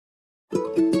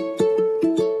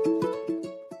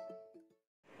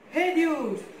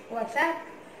What's up?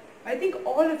 I think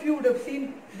all of you would have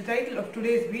seen the title of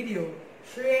today's video.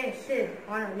 Shrey Sid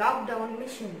on a lockdown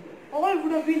mission. All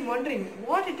would have been wondering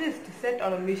what it is to set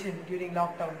on a mission during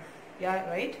lockdown. Yeah,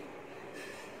 right?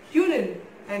 Tune in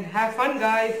and have fun,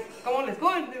 guys. Come on, let's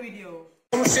go into the video.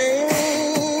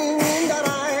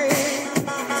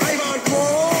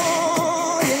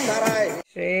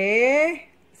 Shrey,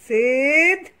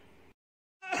 Sid.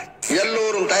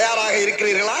 எல்லோரும் தயாராக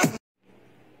இருக்கிறீர்களா?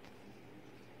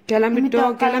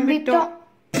 கிளம்பிட்டோம்.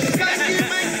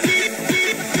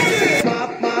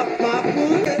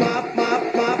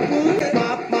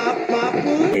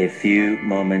 A few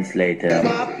moments later.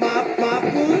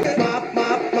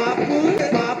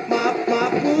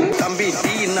 தம்பி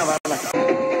tea இன்ன வரல.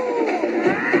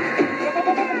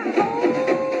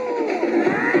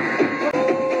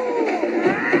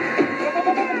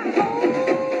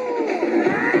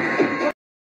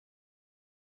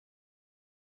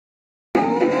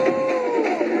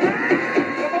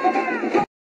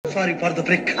 Sorry for the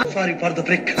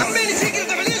break. தம்பி நீ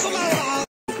சீக்கிரத்தை வெளியே சொல்லாதடா.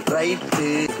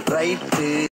 ரைட்.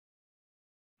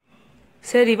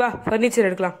 சரி வா, ஃபர்னிச்சர்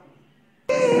எடுக்கலாம்.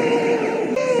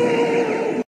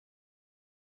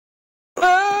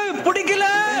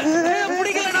 பிடிக்கலடா.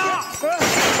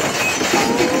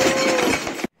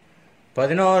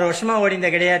 11 வருஷமா ஓடி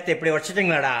இந்த கிடையாது இப்படி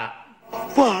வச்சிட்டீங்களாடா?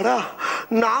 அப்பாடா,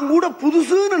 நான் கூட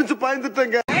புதுசு நினைச்சு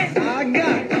பயந்துட்டேங்க.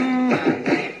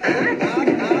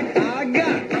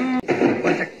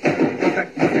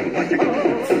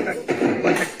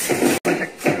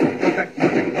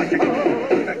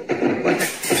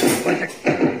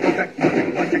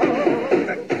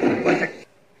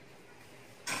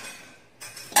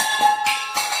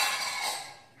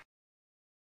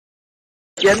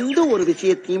 எந்த ஒரு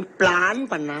விஷயத்தையும் பிளான்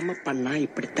பண்ணாம பண்ணா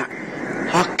இப்படித்தான்.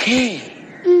 ஓகே.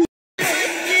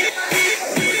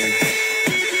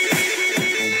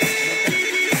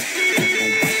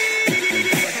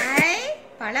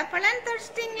 பழப்பழம்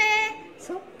தொடிச்சிட்டீங்களே,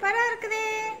 சூப்பரா இருக்குதே.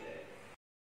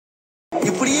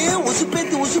 இப்படியே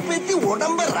உசுப்பேத்தி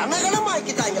உடம்ப ரணகலம்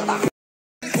ஆக்கிட்டாங்கடா.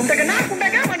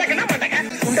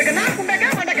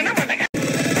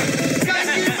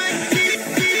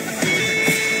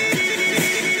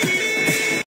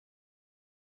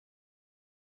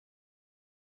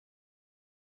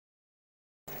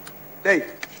 டேய்,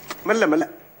 மெல்ல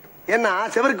என்ன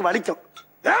செவருக்கு வலிக்கும்.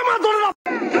 ஏமா தொடடா.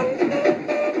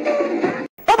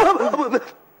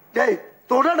 டேய்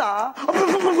தொடடா,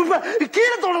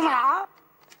 கீழே தொடடா.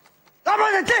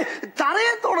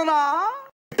 தரையே தொடடா.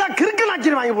 கிறுக்கு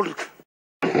நாச்சி வாங்கி போட்டுருக்கு.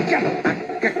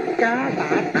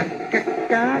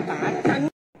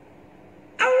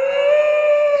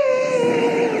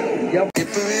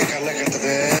 இப்பவே கண்ணை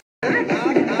கட்டுது.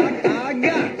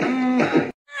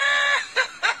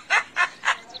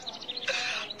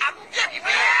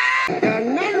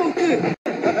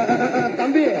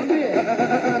 தம்பி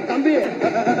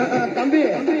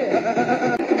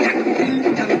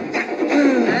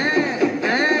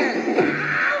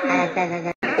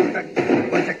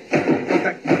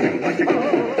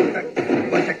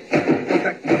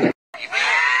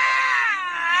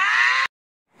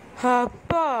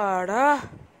அப்பாடா.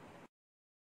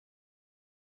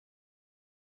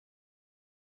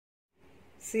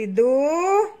 சிது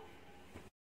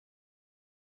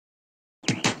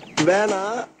வேணா,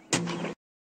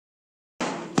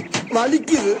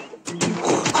 வலிக்குது,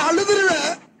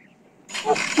 அழுதுருவேன்.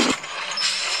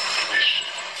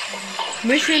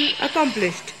 mission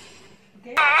accomplished.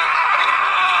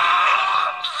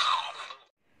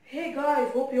 Hey guys,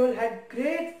 hope you all had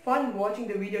great fun watching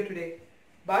the video today.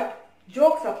 But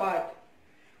jokes apart,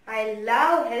 I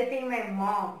love helping my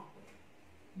mom.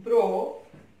 bro,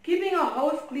 keeping a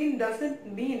house clean doesn't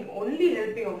mean only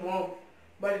helping a mom,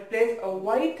 but it plays a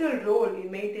vital role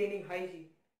in maintaining hygiene.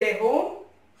 Stay home,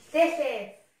 Stay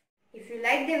safe. If you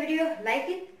like the video, like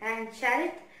it and share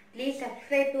it. Please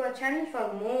subscribe to our channel for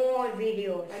more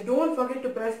videos. and don't forget to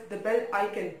press the bell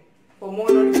icon for more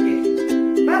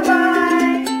notifications. Bye bye.